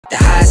The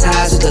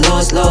highs with the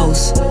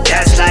lows.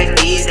 That's life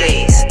these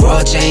days.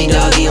 World chained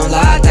up, he on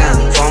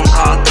lockdown. Phone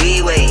call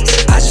 3 ways.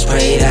 I just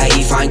pray that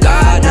he find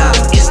God now.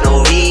 It's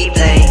no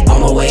replay.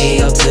 On my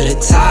way up to the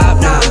top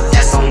now.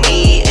 That's on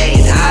me,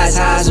 ayy. The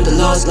highs with the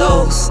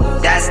lows.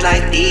 That's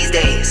life these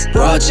days.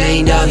 World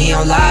chained up, he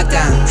on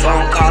lockdown.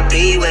 Phone call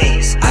 3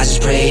 ways. I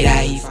just pray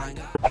that he find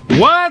God.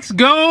 What's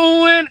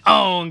going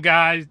on,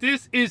 guys?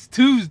 This is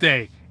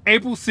Tuesday,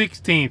 April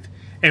 16th,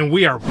 and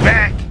we are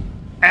back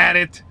at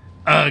it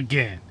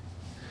again.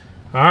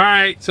 All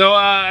right, so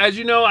as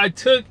you know, I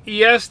took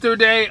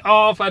yesterday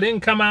off. I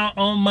didn't come out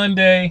on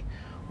Monday,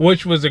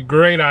 which was a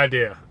great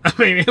idea. I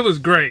mean, it was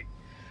great.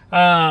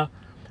 Got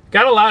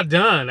a lot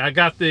done. I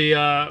got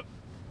the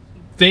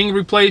thing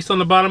replaced on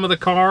the bottom of the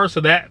car,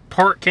 so that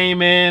part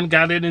came in,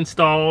 got it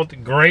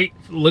installed. Great,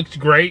 looks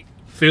great,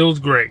 feels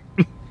great.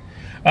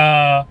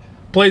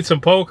 Played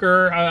some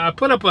poker. I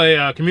put up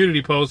a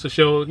community post to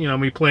show, you know,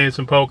 me playing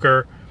some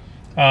poker.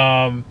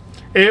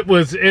 It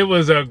was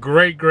a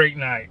great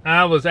night.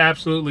 I was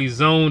absolutely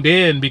zoned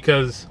in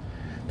because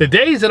the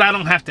days that I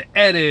don't have to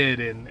edit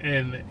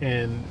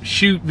and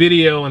shoot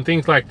video and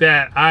things like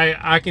that,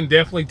 I can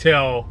definitely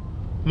tell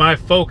my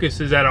focus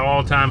is at an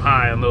all-time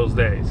high on those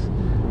days.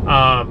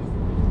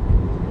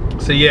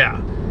 So yeah,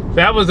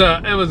 it was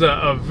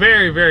a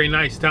very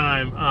nice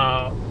time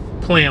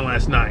playing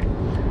last night.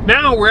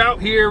 Now we're out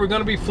here. We're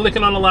going to be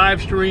flicking on a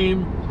live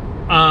stream.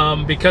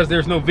 Because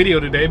there's no video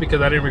today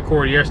because I didn't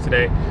record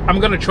yesterday. I'm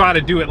gonna try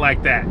to do it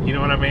like that, you know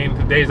what I mean?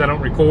 The days I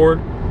don't record,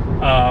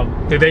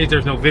 the days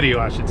there's no video,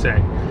 I should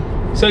say.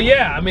 So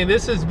yeah, I mean,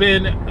 this has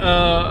been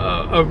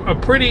a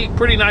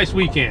pretty nice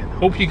weekend.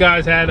 Hope you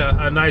guys had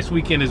a nice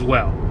weekend as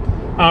well.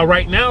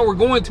 Right now we're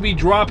going to be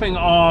dropping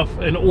off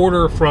an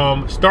order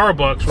from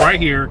Starbucks right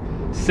here,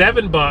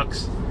 $7,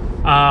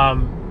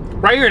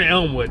 right here in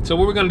Elmwood. So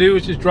what we're gonna do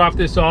is just drop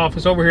this off.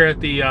 It's over here at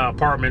the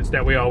apartments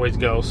that we always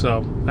go,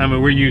 so I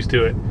mean, we're used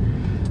to it.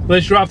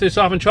 Let's drop this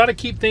off and try to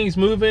keep things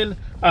moving.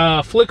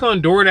 Flick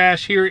on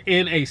DoorDash here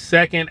in a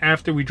second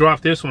after we drop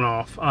this one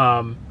off.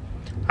 I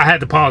had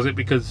to pause it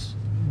because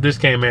this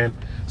came in,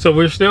 so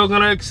we're still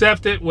gonna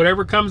accept it.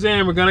 Whatever comes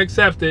in, we're gonna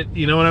accept it,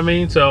 you know what I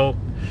mean? So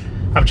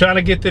I'm trying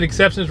to get the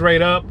acceptance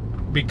rate up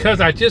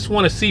because I just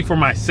want to see for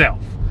myself.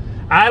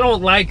 I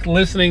don't like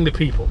listening to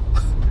people.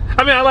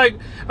 I mean,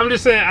 I'm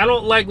just saying, I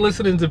don't like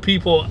listening to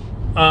people.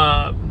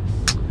 I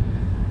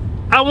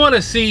want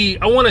to see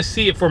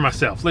it for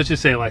myself. Let's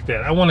just say it like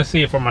that. I want to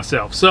see it for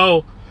myself.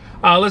 So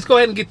let's go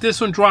ahead and get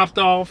this one dropped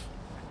off.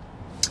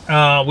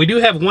 We do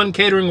have one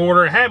catering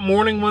order. I had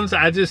morning ones.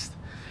 I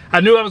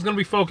knew I was going to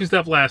be focused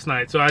up last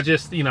night, so I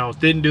just, you know,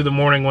 didn't do the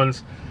morning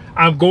ones.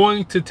 I'm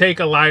going to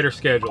take a lighter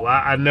schedule.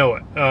 I know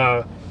it.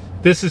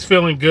 This is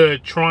feeling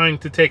good, trying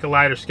to take a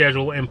lighter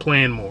schedule and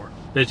plan more.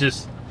 It's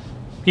just,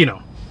 you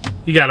know,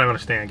 you gotta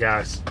understand,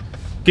 guys.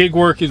 Gig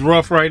work is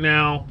rough right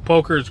now.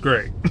 Poker is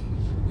great.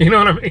 You know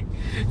what I mean?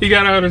 You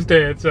gotta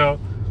understand. So,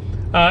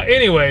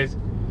 anyways,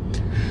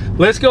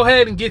 let's go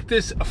ahead and get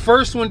this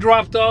first one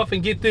dropped off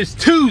and get this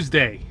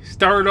Tuesday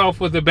started off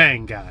with a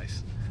bang,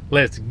 guys.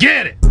 Let's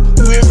get it.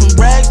 We're from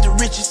rags to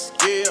riches.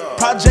 Yeah.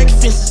 Project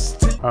fences.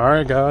 All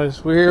right,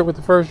 guys, we're here with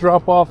the first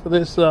drop off of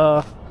this.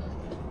 What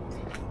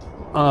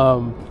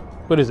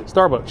is it?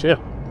 Starbucks, yeah.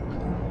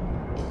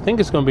 I think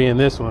it's gonna be in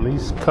this one.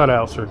 These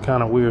cutouts are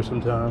kind of weird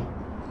sometimes.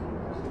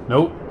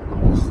 Nope,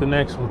 it's the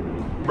next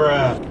one.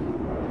 Bruh.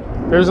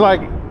 There's like,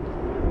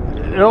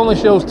 it only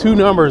shows 2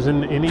 numbers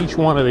in each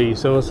one of these,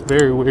 so it's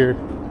very weird.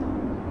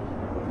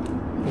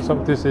 Looks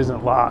like this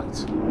isn't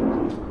locked.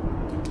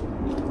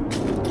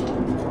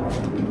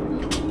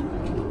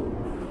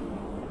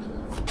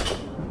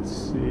 Let's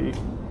see.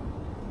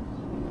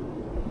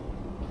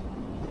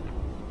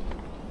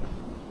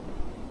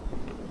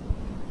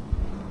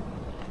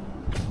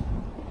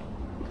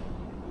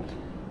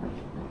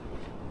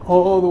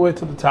 All the way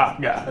to the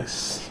top,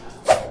 guys.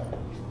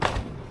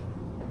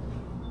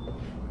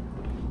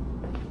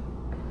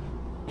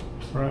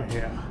 Right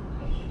here.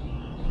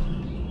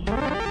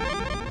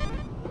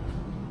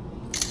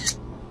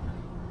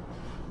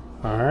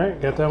 All right,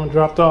 got that one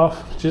dropped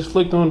off. Just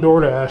flicked on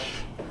DoorDash.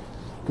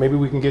 Maybe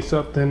we can get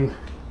something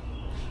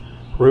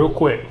real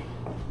quick.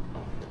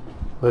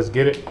 Let's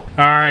get it.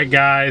 All right,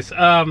 guys.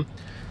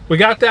 We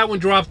got that one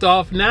dropped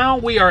off. Now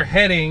we are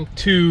heading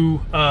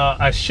to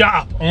a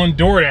shop on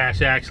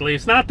DoorDash, actually.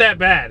 It's not that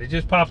bad. It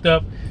just popped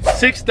up.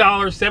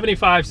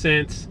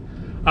 $6.75.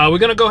 We're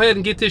going to go ahead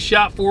and get this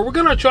shop for. We're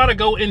going to try to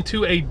go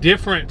into a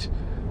different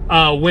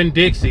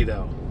Winn-Dixie,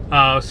 though,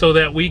 so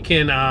that we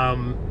can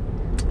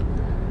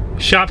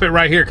shop it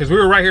right here. Because we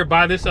were right here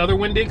by this other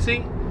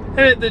Winn-Dixie.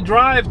 And the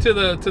drive to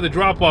the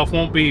drop-off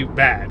won't be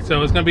bad.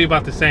 So it's going to be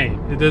about the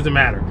same. It doesn't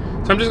matter.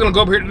 So I'm just going to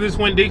go over here to this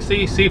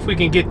Winn-Dixie, see if we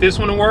can get this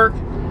one to work.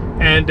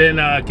 And then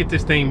get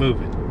this thing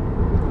moving.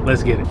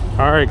 Let's get it.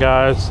 All right,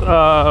 guys.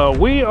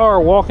 We are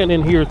walking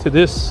in here to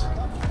this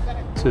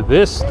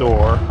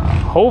store.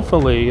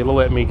 Hopefully, it'll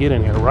let me get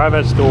in here. Arrive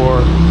at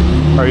store.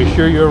 Are you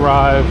sure you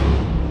arrived?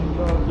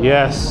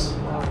 Yes.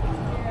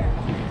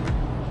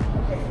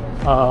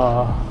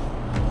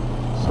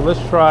 So let's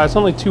try, it's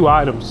only 2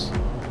 items.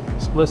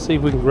 So let's see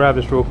if we can grab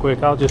this real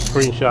quick. I'll just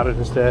screenshot it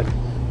instead.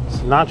 It's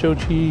nacho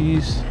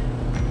cheese.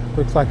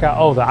 Looks like,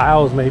 oh, the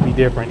aisles may be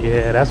different.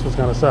 Yeah, that's what's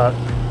gonna suck.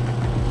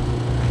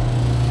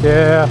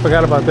 Yeah, I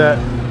forgot about that.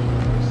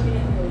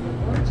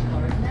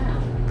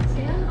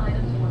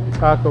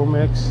 Taco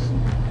mix.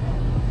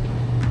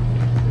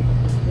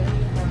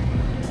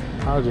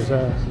 I'll just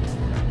ask.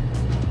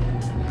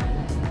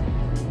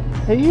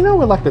 Hey, you know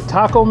what like the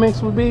taco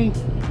mix would be?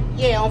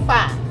 Yeah, on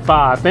 5.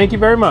 5. Thank you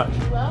very much.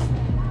 Well,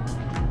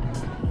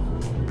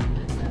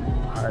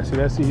 All right, see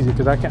that's easy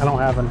because I don't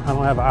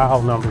have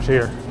aisle numbers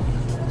here.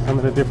 I'm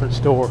in a different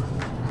store.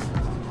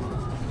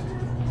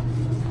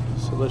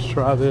 So let's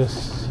try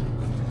this.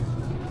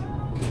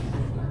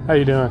 How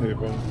you doing? Hey,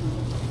 bro.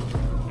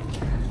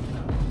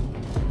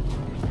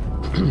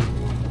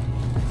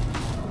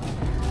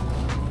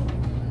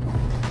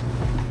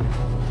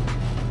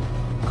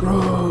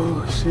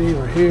 Grow, see,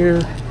 we're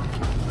here.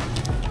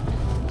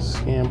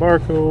 Scan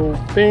barcode,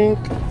 bink.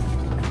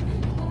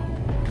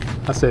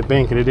 I said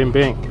bink and it didn't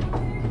bink.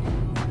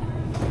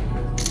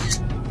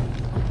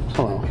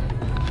 Hold on.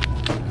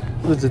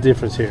 What's the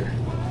difference here?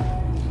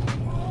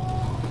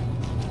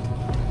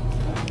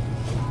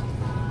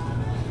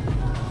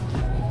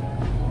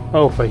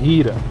 Oh,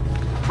 fajita.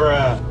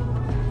 Bruh.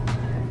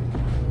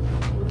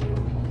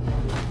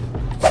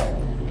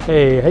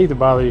 Hey, I hate to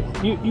bother you.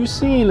 You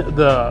seen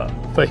the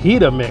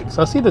fajita mix?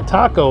 I see the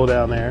taco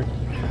down there.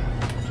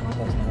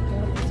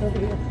 it's over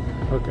here.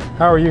 Okay.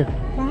 How are you?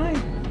 Fine.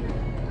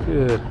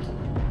 Good.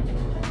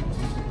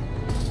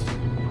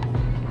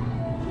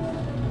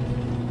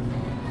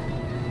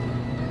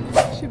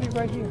 Should be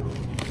right here.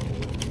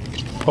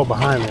 Oh,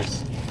 behind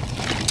this.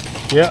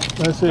 Yep,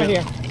 that's it. Right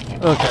here.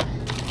 Okay.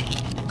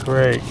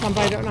 Great.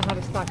 Somebody don't know how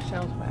to stock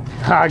shelves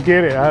back. I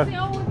get it. See,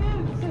 oh,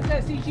 it says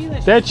that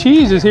CG. That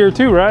cheese is here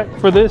too, right?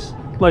 For this?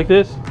 Like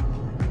this?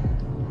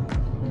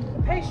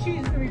 The paste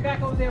cheese is going to be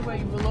back over there where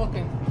you were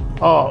looking.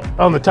 Oh,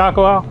 on the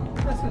taco aisle?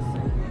 Let's just see.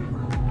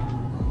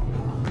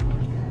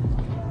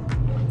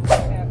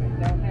 Don't have it.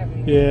 Don't have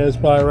it. Yeah, it's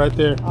probably right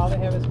there. All they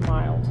have is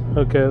mild.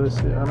 Okay, let's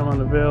see. Item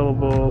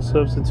unavailable.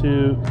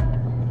 Substitute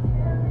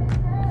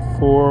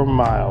for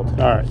mild.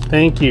 All right.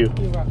 Thank you.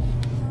 You're welcome.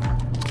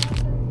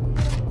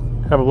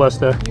 Have a blessed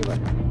day. You're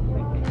welcome.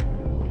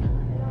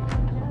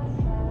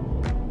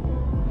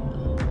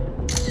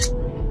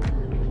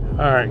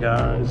 All right,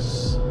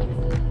 guys.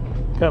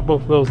 Got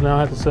both of those now.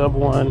 I had to sub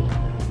one.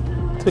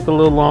 Took a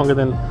little longer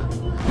than,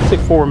 took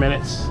 4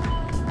 minutes.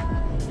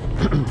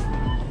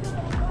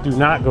 Do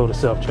not go to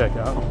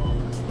self-checkout.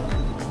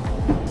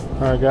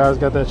 All right, guys,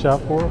 got that shop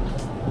for us.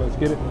 Let's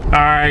get it. All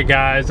right,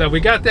 guys, we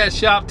got that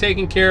shop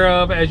taken care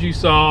of, as you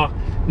saw.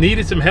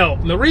 Needed some help.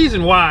 And the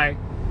reason why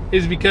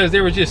is because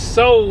there was just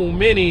so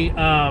many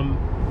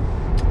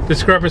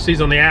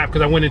discrepancies on the app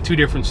because I went in 2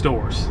 different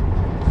stores.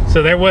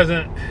 So it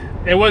wasn't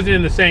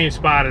in the same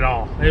spot at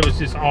all. It was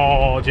just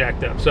all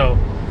jacked up. So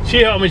she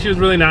helped me. She was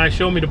really nice.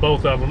 Showed me to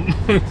both of them.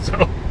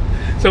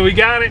 so we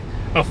got it.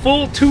 A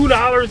full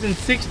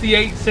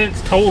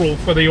 $2.68 total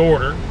for the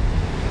order.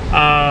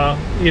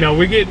 You know,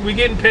 we're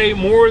getting paid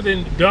more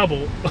than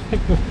double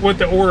what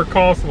the order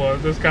cost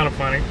was. That's kind of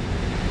funny.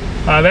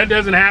 That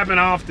doesn't happen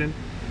often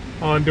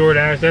on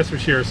DoorDash, that's for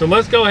sure. So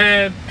let's go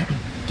ahead,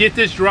 get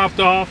this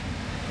dropped off,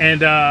 and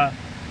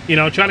you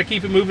know, try to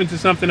keep it moving to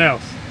something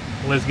else.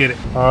 Let's get it.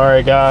 All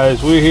right,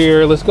 guys, we're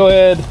here. Let's go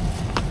ahead,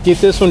 get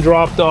this one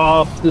dropped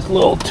off. This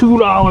little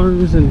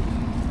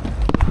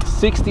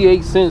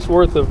 $2.68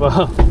 worth of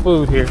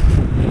food here.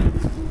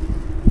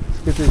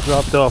 Let's get this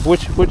dropped off.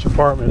 Which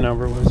apartment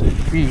number was it?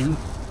 B.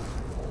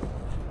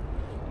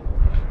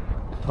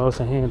 Oh, it's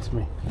a hand to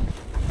me.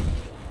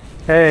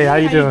 Hey, how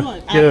you doing?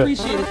 Good. I Good.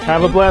 appreciate it.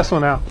 Have a blessed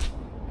one out.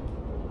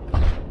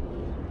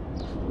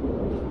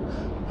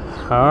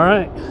 All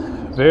right.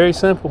 Very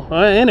simple.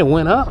 And it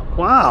went up.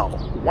 Wow.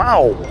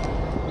 Wow.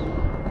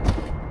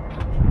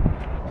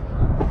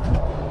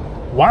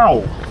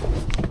 Wow.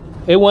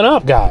 It went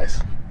up,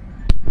 guys.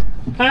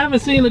 I haven't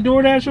seen a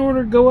DoorDash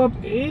order go up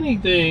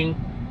anything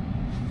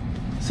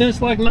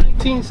since like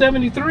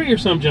 1973 or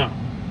some junk.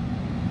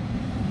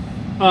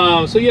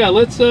 So yeah,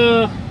 let's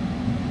oh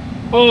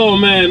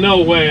man,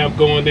 no way I'm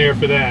going there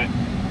for that.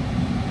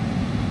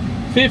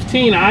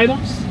 15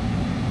 items.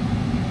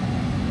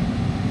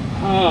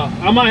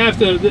 I might have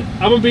to.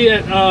 I'm gonna be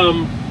at.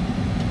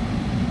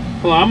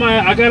 Well,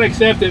 I gotta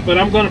accept it, but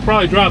I'm gonna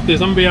probably drop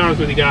this. I'm gonna be honest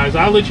with you guys.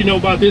 I'll let you know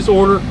about this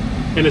order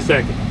in a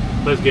second.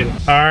 Let's get it.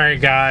 All right,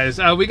 guys.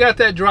 We got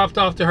that dropped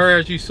off to her,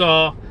 as you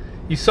saw.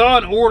 You saw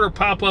an order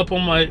pop up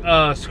on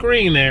my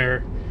screen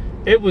there.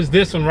 It was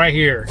this one right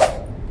here.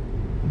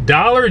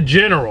 Dollar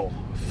General,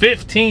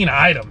 15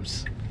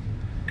 items.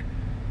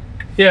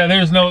 Yeah,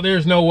 there's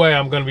no way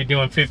I'm gonna be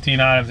doing 15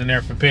 items in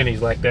there for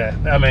pennies like that.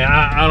 I mean,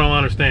 I don't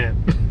understand.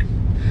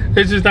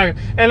 It's just not.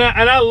 And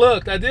I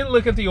looked. I did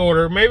look at the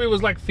order. Maybe it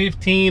was like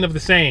 15 of the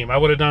same. I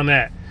would have done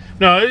that.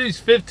 No, these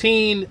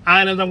 15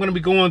 items. I'm gonna be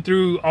going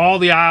through all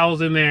the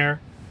aisles in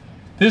there.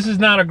 This is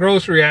not a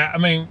grocery. I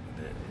mean,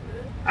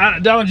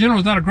 Dollar General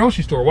is not a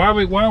grocery store. Why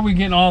are we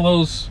getting all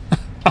those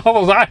all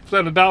those items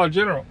at a Dollar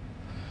General?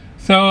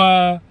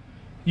 So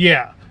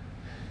yeah,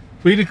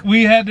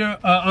 we had to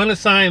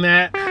unassign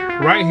that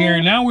right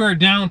here. Now we're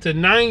down to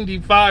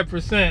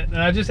 95%, and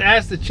I just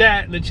asked the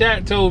chat, and the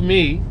chat told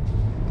me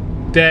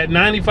that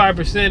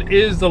 95%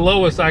 is the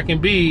lowest I can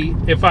be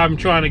if I'm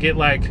trying to get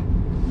like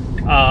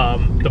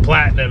the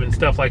platinum and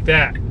stuff like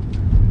that.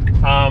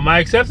 My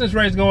acceptance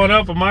rate is going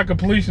up, but my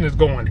completion is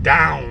going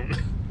down.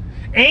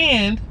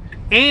 And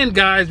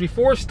guys,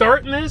 before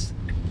starting this,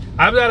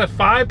 I've got a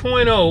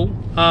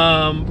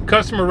 5.0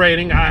 customer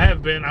rating.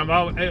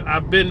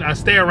 I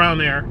stay around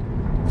there.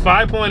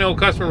 5.0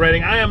 customer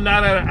rating. I'm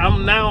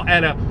now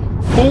at a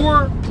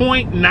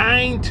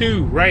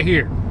 4.92 right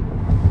here.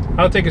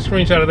 I'll take a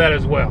screenshot of that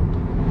as well.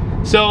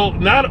 So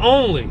not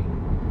only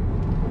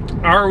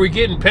are we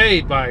getting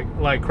paid by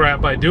like crap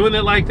by doing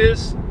it like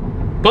this,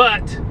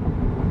 but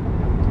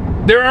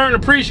they aren't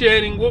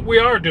appreciating what we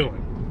are doing.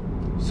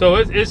 So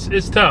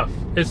it's tough.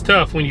 It's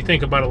tough when you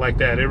think about it like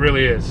that. It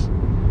really is.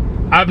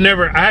 I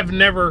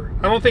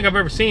don't think I've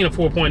ever seen a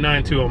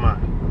 4.92 on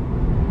mine.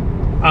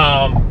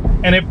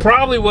 And it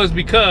probably was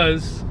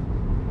because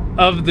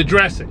of the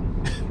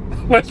dressing.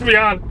 Let's be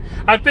honest.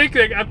 I think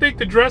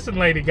the dressing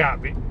lady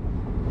got me.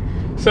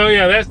 So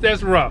yeah,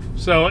 that's rough.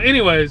 So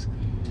anyways,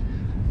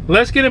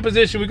 let's get in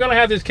position. We're gonna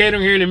have this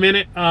catering here in a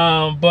minute.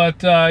 Yeah,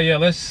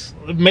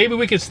 maybe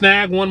we can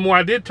snag one more.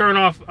 I did turn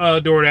off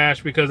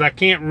DoorDash because I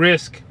can't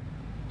risk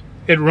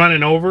it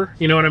running over.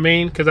 You know what I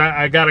mean? Because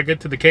I gotta get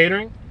to the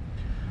catering.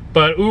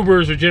 But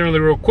Ubers are generally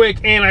real quick,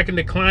 and I can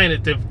decline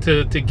it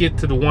to get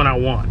to the one I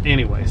want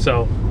anyway.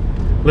 So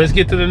let's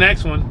get to the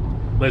next one.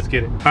 Let's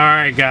get it. All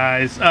right,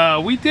 guys.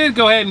 We did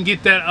go ahead and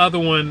get that other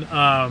one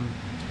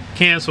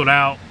canceled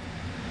out.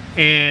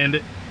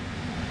 And,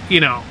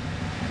 you know,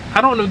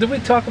 I don't know. Did we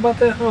talk about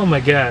that? Oh, my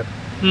God.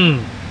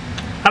 I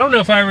don't know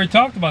if I ever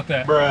talked about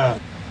that.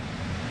 Bruh.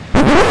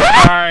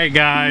 All right,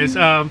 guys.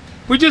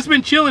 We've just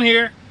been chilling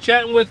here,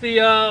 chatting with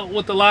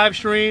the live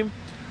stream.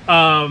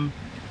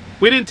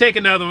 We didn't take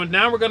another one.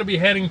 Now we're going to be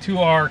heading to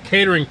our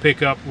catering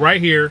pickup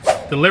right here.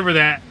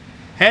 DeliverThat.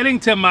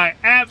 Heading to my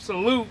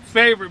absolute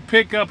favorite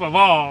pickup of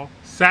all,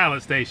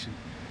 Salad Station.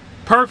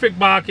 Perfect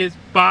boxes.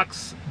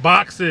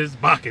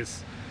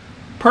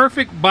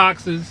 Perfect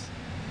boxes.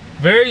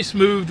 Very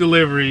smooth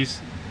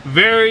deliveries.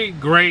 Very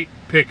great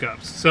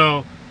pickups.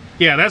 So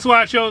yeah, that's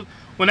why I chose.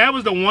 When that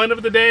was the one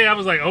of the day, I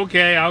was like,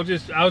 okay, I'll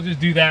just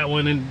do that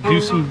one and do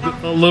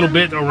a little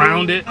bit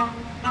around it.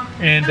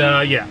 And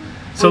yeah.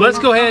 So let's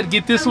go ahead and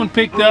get this one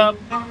picked up.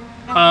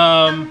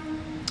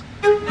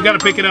 We got to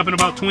pick it up in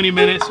about 20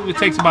 minutes. It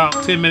takes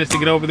about 10 minutes to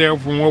get over there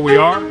from where we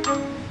are.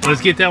 Let's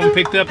get that one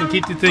picked up and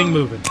keep the thing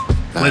moving.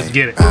 Let's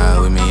get it. Ride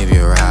with me if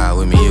you ride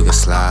with me, you can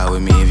slide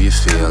with me if you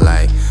feel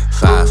like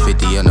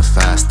 550 on the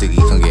 5 sticky,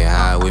 come get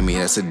high with me,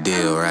 that's a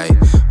deal, right?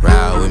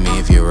 Ride with me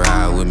if you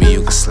ride with me,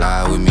 you can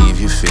slide with me if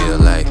you feel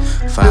like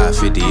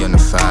 550 on the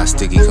 5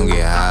 sticky, come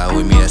get high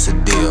with me, that's a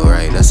deal,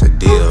 right? That's a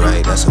deal,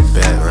 right? That's a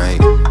bet, right?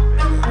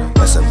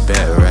 That's a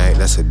bet, right?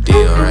 That's a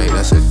deal, right?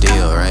 That's a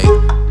deal, right?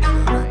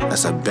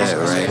 That's a bet,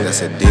 right?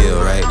 That's a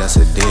deal, right? That's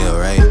a deal,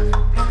 right?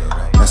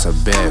 That's a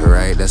bet,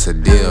 right? That's a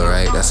deal,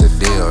 right? That's a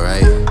deal,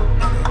 right?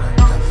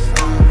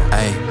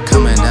 Ayy,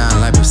 coming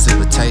down like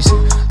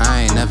precipitation.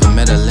 I ain't never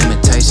met a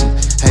limitation.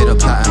 Hater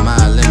plotting my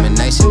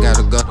elimination.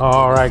 Gotta go.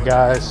 All right,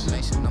 guys.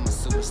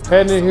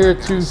 Heading in here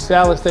to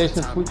Salad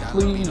Station.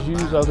 Please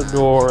use other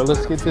door.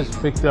 Let's get this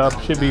picked up.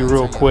 Should be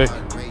real quick.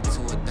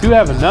 Do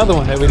have another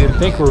one that we didn't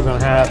think we were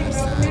gonna have.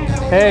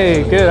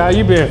 Hey, good. How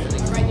you been?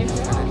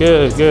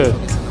 Good, good.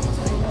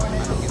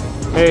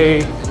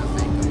 Hey.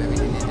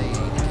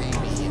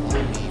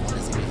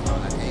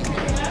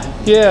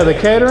 Yeah, the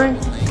catering?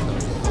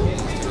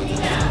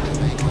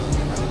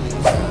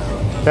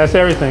 That's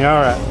everything,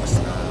 all right.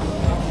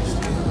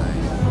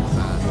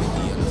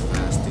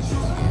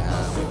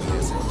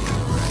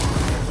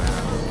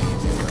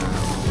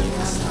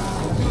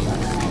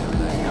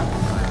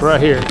 Right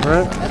here,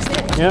 right?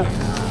 Yeah.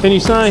 Can you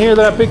sign here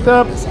that I picked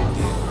up?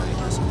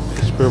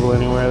 Scribble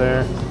anywhere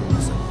there.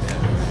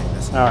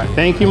 All right,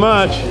 thank you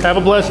much. Have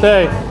a blessed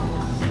day.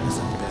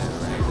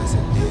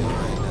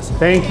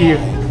 Thank you.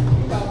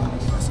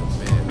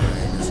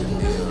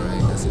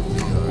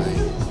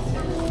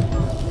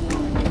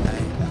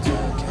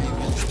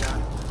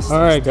 All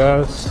right,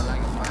 guys.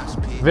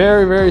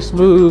 Very, very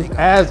smooth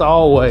as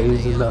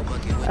always, and the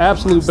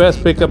absolute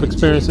best pickup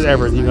experience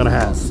ever you're gonna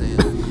have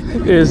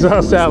is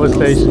Salad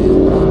Station.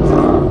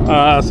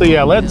 So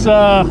yeah, let's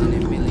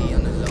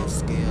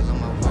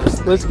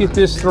get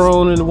this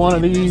thrown into one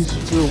of these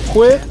real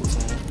quick.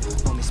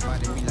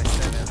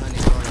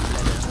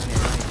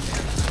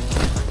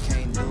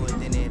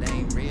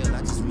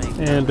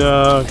 And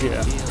yeah,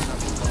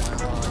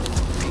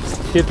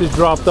 get this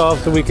dropped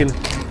off so we can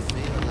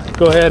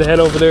go ahead and head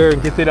over there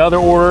and get the other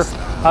order.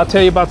 I'll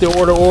tell you about the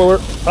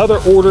other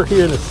order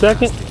here in a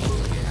second.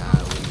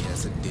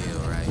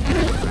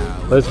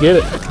 Let's get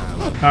it.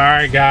 All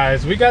right,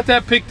 guys, we got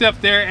that picked up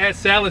there at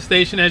Salad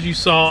Station, as you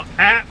saw.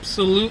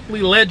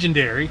 Absolutely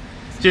legendary.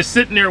 just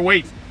sitting there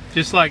waiting,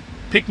 just like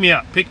pick me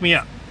up,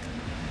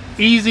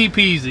 easy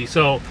peasy.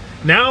 So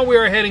now we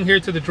are heading here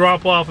to the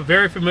drop-off, a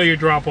very familiar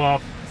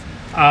drop-off.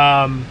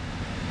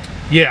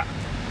 Yeah,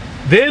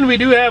 then we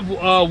do have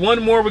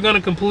one more we're going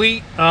to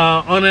complete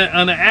on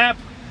an app.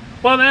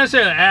 Well, not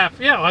necessarily an app.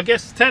 Yeah, I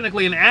guess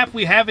technically an app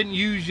we haven't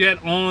used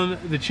yet on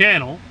the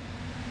channel.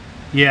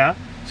 Yeah,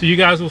 so you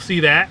guys will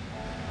see that.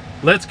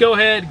 Let's go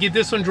ahead, get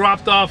this one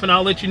dropped off, and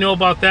I'll let you know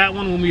about that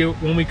one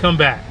when we come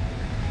back.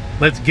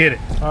 Let's get it.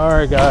 All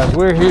right, guys,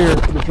 we're here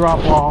for the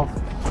drop-off.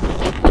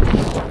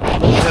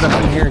 Let's head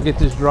up in here and get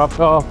this dropped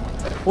off.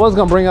 I was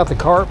gonna bring out the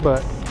cart,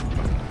 but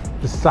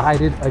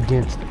decided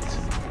against it.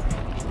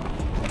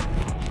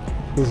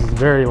 This is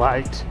very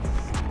light.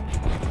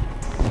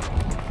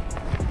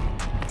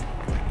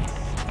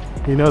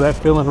 You know that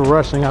feeling of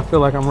rushing? I feel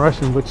like I'm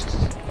rushing, which is...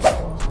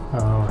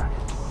 All right.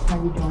 How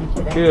are you doing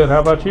today? Good, how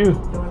about you?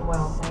 Doing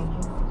well, thank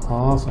you.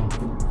 Awesome.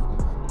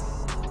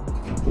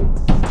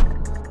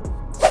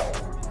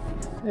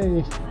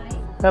 Hey,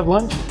 have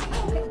lunch?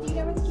 Okay, do you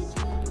know where the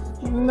kitchen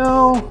is?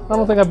 No, I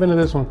don't think I've been to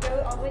this one.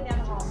 Go all the way down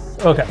the hall.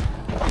 Okay.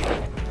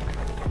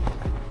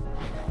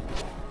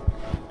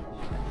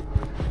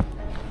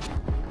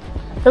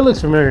 It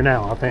looks familiar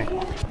now, I think.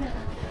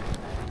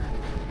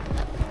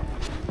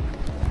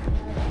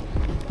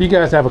 You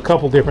guys have a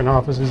couple different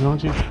offices,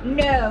 don't you?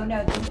 No,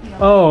 this is the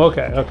Oh,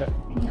 okay, okay.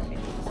 And he'll get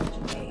such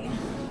a way.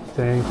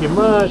 Thank you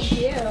much.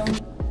 Thank you.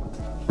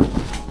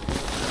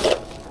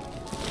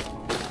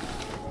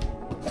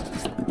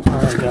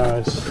 All right,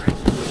 guys.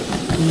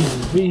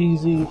 Easy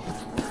peasy.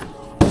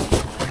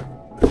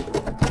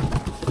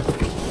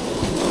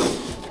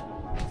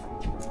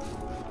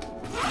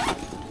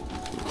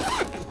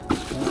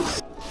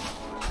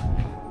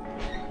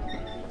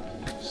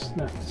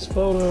 Snap this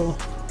photo.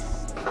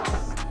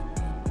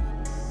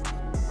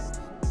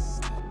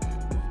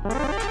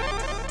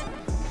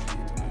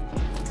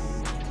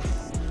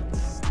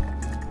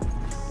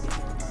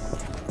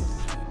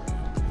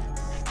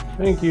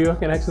 Thank you. I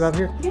can exit out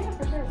here. Yeah,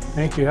 for sure.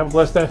 Thank you. Have a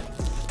blessed day.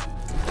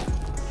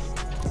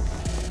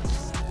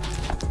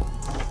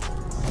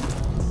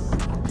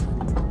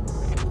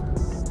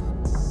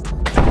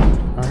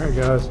 All right,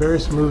 guys. Very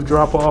smooth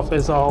drop off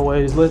as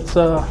always. Let's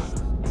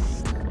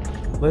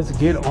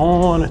get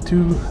on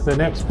to the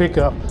next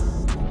pickup.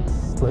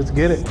 Let's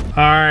get it.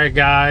 All right,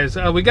 guys.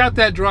 We got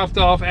that dropped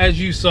off as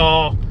you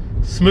saw.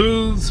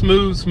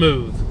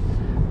 Smooth.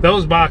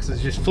 Those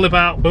boxes just flip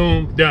out.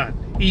 Boom. Done.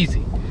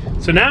 Easy.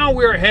 So now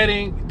we're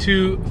heading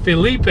to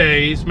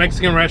Felipe's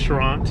Mexican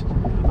restaurant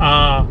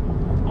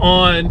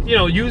on,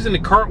 using the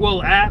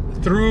Cartwheel app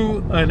through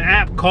an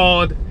app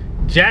called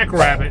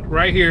JackRabbit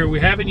right here. We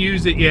haven't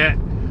used it yet.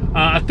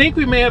 I think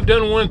we may have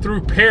done one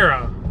through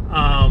Para,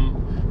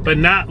 but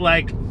not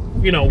like,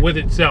 with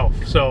itself.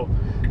 So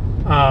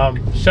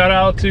shout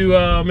out to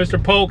Mr.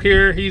 Polk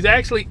here. He's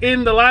actually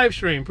in the live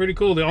stream. Pretty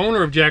cool. The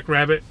owner of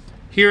JackRabbit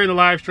here in the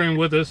live stream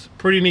with us.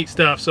 Pretty neat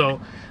stuff.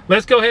 So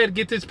let's go ahead and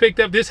get this picked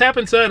up. This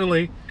happened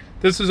suddenly.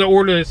 This is an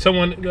order that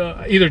someone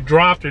either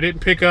dropped or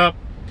didn't pick up.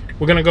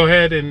 We're gonna go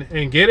ahead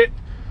and get it.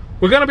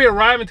 We're gonna be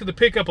arriving to the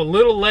pickup a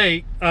little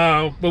late,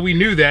 but we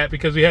knew that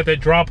because we had that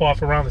drop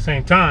off around the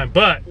same time.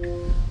 But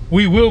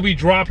we will be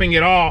dropping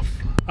it off.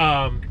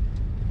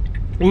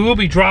 We will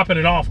be dropping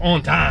it off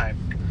on time.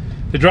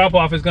 The drop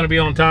off is gonna be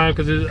on time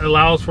because it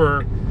allows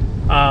for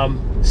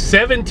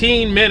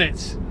 17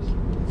 minutes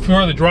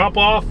for the drop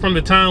off from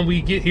the time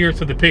we get here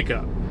to the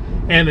pickup.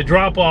 And the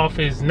drop off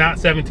is not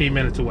 17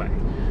 minutes away.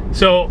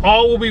 So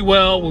all will be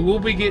well. We will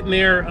be getting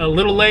there a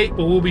little late,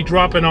 but we'll be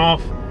dropping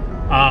off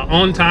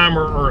on time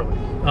or early.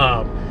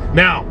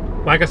 Now,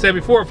 like I said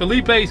before,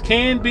 Felipe's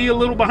can be a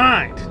little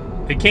behind.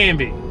 It can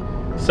be.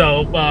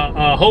 So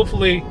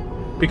hopefully,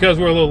 because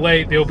we're a little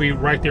late, they'll be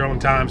right there on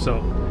time.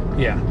 So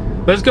yeah,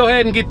 let's go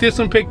ahead and get this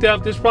one picked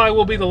up. This probably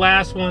will be the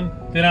last one.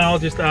 Then I'll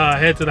just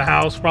head to the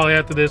house probably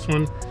after this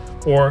one,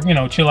 or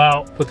chill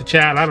out with the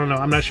chat. I don't know.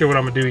 I'm not sure what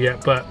I'm gonna do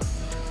yet, but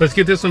let's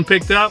get this one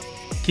picked up,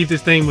 keep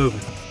this thing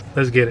moving.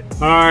 Let's get it.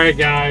 All right,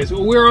 guys,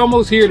 we're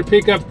almost here to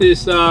pick up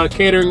this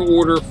catering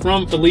order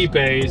from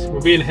Felipe's.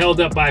 We're being held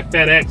up by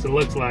FedEx, it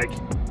looks like.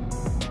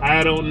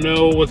 I don't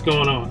know what's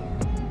going on.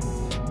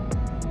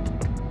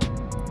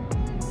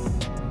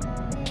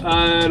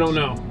 I don't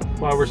know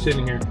why we're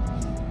sitting here.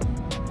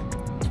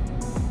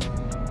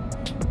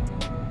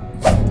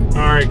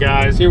 All right,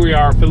 guys, here we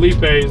are,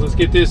 Felipe's. Let's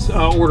get this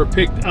order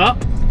picked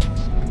up,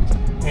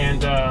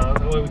 and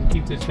that way we can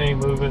keep this thing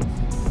moving.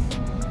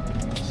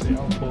 See,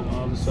 I'll pull the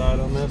other side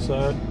on that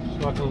side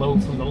so I can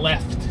load from the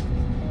left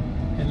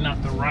and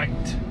not the right.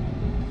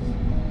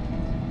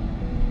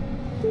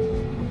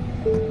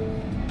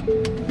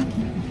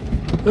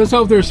 Let's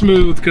hope they're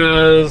smooth,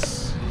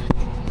 because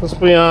let's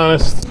be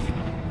honest,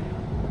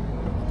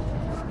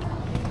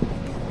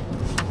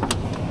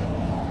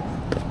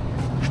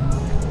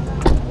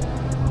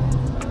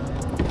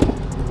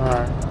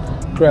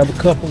 alright, grab a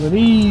couple of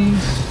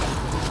these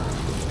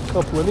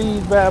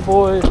bad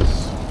boys.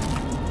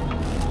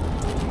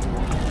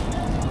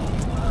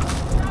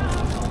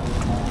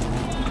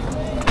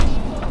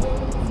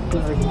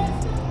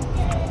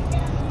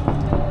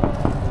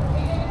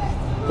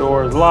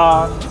 There's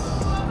lots.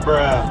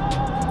 Bruh.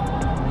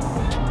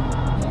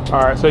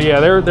 All right, so yeah,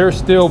 they're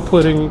still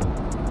putting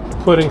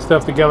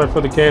stuff together for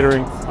the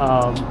catering.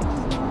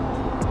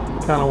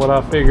 Kind of what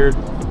I figured.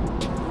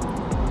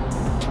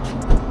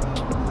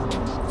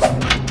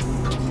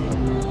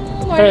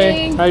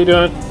 Hey, how you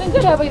doing? I'm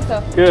good. How about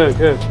yourself? Good,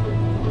 good.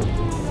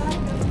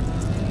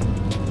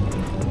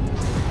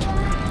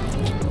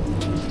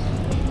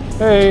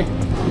 Hey.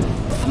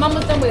 I'm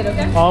almost done with it,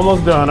 okay?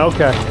 Almost done,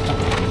 okay.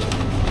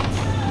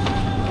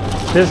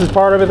 This is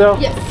part of it though?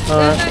 Yes. All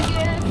right.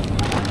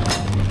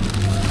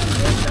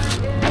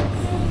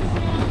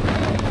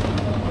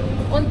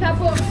 On top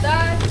of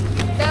that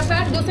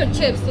bag, those are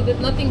chips, so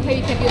there's nothing here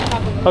you can be on top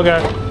of them. Okay.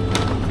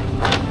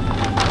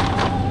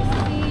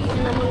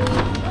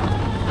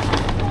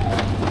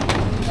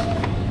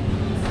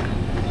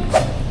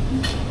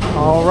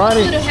 Alrighty.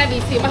 It's a little heavy,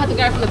 so you might have to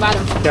grab it from the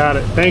bottom. Got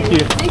it. Thank you.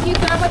 Thank you,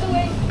 sorry about the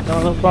wait.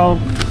 No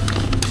problem.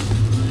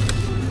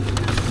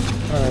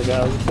 Alright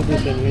guys, let's put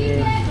this in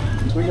here.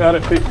 We got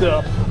it picked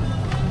up.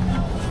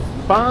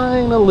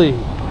 Finally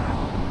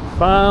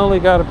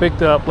got it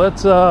picked up.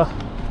 Let's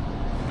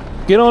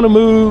get on the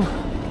move,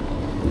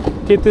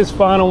 get this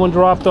final one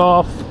dropped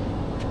off,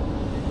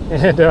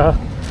 and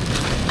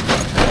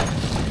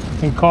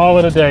call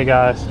it a day,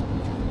 guys.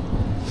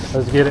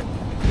 Let's get it.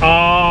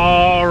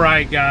 All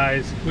right,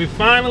 guys, we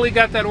finally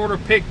got that order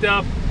picked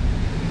up.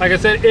 Like I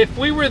said, if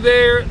we were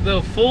there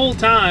the full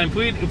time,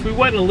 if we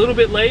went a little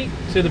bit late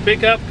to the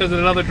pickup because of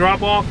another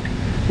drop off,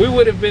 we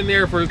would have been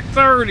there for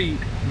 30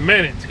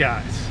 minutes,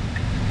 guys.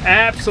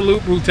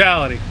 Absolute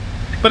brutality.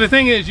 But the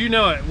thing is, you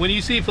know it. When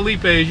you see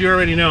Felipe's, you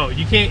already know.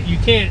 You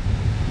can't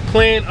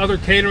plan other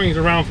caterings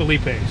around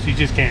Felipe's. You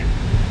just can't.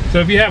 So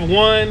if you have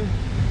one,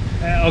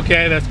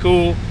 okay, that's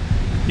cool.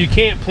 You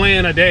can't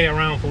plan a day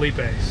around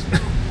Felipe's.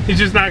 It's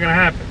just not gonna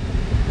happen.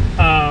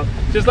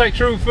 Just like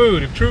True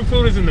Food. If True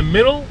Food is in the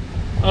middle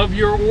of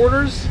your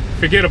orders,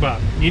 forget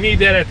about it. You need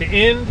that at the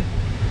end.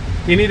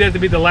 You need that to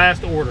be the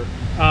last order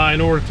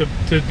in order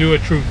to do a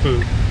True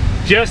Food,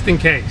 just in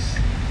case.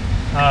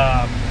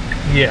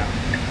 Yeah.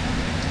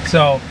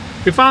 So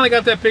we finally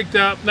got that picked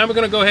up. Now we're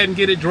gonna go ahead and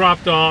get it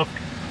dropped off.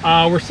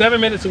 We're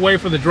 7 minutes away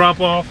from the drop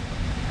off,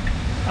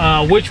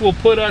 which will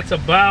put us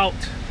about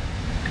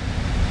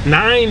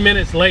 9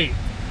 minutes late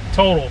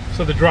total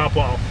for the drop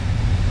off.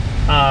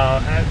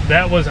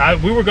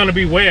 We were gonna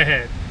be way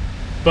ahead,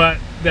 but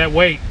that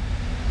wait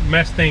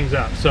messed things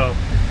up. So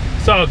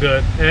it's all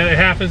good, and it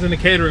happens in the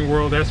catering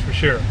world, that's for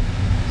sure.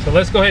 So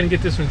let's go ahead and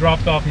get this one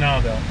dropped off now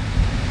though.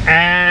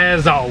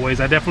 As always,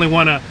 I definitely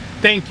want to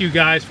thank you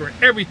guys for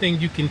everything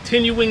you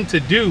continuing to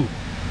do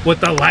with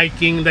the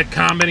liking, the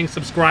commenting,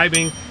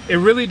 subscribing. It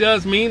really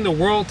does mean the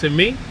world to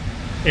me.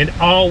 And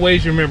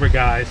always remember,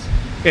 guys,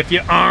 if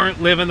you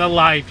aren't living the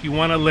life you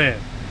want to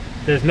live,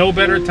 there's no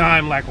better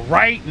time like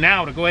right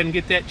now to go ahead and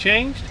get that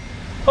changed.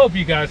 Hope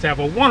you guys have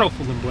a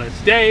wonderful and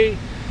blessed day.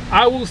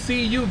 I will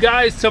see you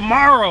guys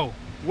tomorrow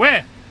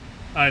with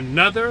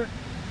another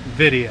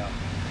video.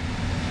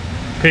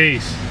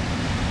 Peace.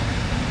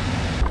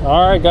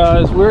 All right,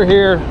 guys, we're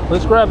here.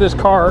 Let's grab this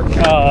cart.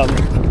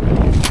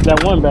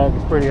 That one bag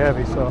is pretty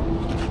heavy, so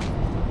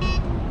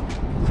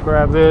let's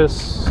grab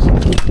this.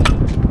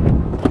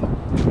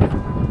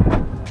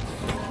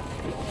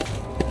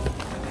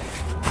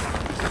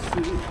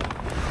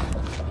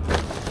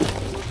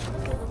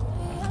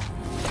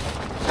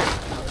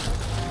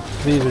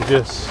 These are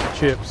just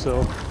chips,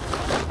 so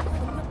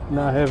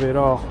not heavy at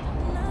all.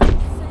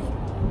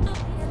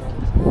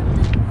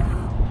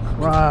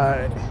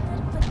 Right.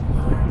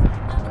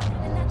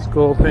 Let's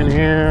go up in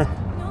here.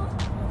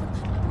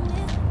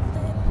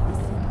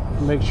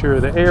 Make sure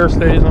the air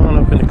stays on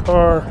up in the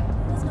car.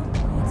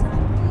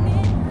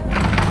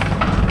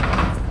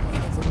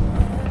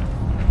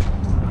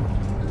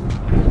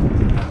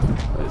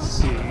 Let's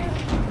see.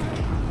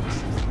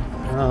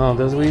 Oh,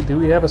 do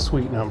we have a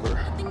suite number?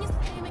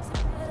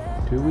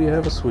 Do we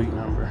have a suite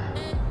number?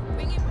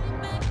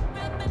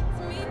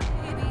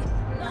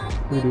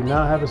 We do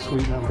not have a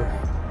suite number.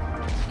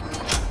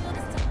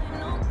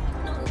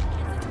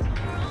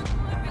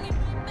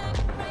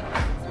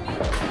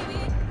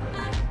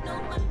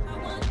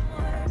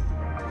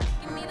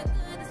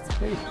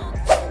 Hey.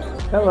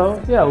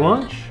 Hello. Yeah,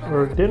 lunch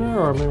or dinner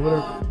or I mean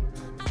whatever.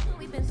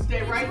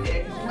 Stay right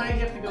there, 'cause you might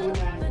have to go in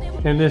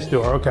that. In this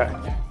door, okay.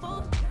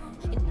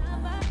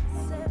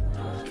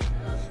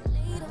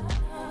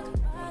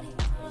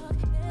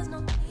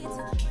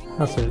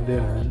 I said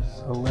dinner.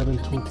 It's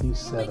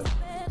 11:27.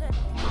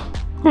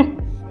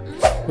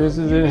 This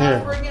is in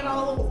here. Bring it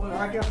all over.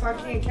 I guess I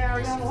can't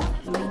carry on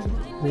lunch.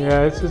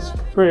 Yeah, it's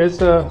pretty. It's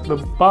the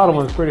bottom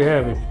one's pretty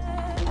heavy.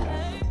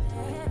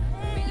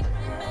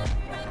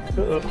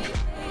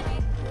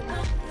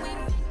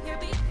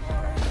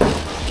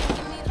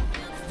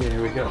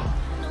 Here we go.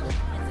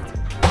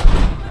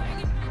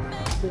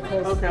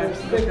 Okay.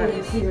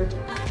 Here.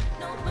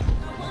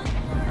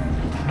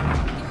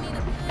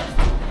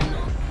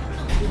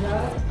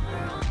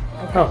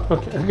 Oh,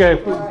 okay.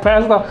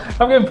 Passed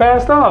off. I'm getting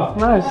passed off.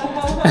 Nice.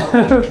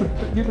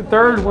 You're the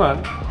third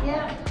one.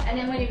 Yeah, and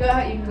then when you go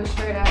out, you can go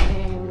straight out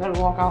there and you gotta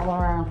walk all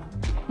around.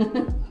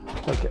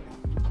 Okay.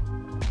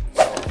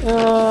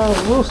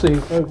 We'll see.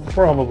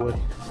 Probably.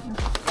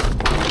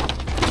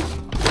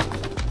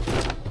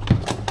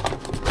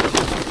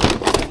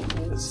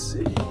 Let's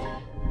see.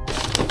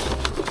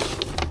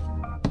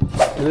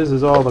 And this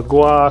is all the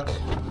guac.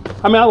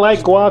 I mean, I like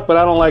guac, but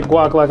I don't like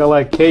guac like I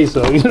like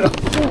queso, you know?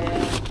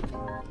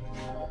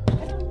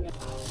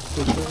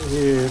 This right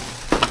here.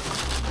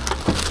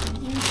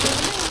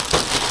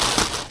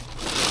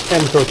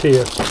 And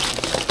tortilla.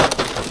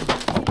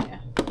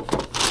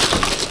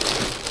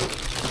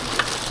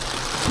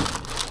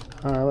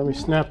 All right, let me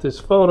snap this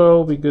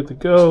photo. Be good to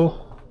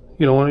go.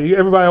 You don't want to.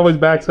 Everybody always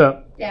backs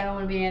up. Yeah, I don't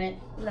want to be in it.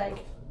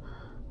 Like.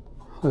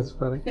 That's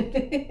funny.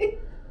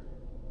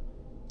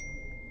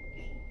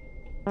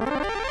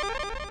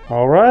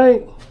 All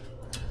right.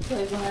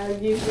 Because when I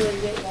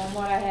usually get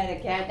Walmart, I had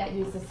a cat that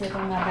used to sit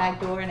on my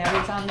back door, and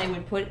every time they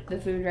would put the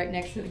food right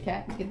next to the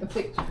cat and get the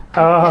picture.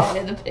 Cat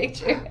in the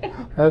picture.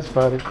 That's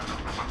funny.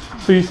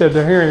 So you said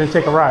they're here and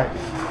take a ride.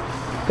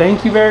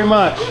 Thank you very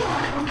much.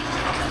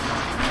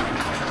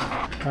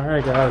 All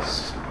right,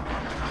 guys.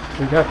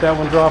 We got that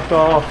one dropped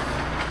off.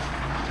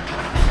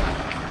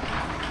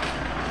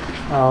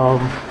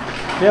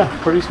 Yeah,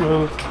 pretty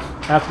smooth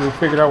after we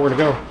figured out where to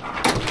go.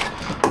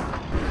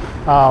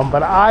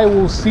 But I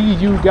will see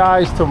you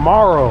guys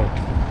tomorrow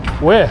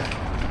with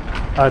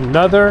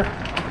another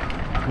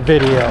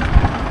video.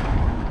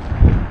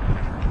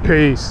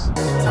 Peace.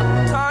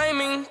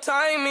 Timing,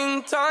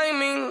 timing,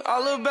 timing,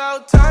 all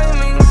about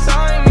timing.